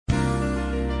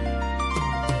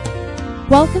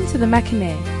Welcome to the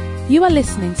Mackinac. You are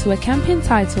listening to a camp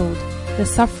entitled The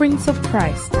Sufferings of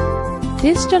Christ.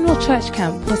 This general church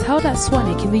camp was held at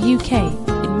Swanwick in the UK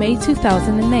in May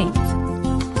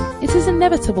 2008. It is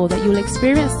inevitable that you will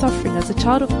experience suffering as a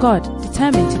child of God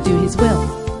determined to do His will.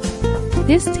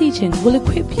 This teaching will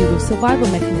equip you with survival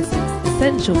mechanisms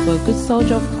essential for a good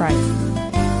soldier of Christ.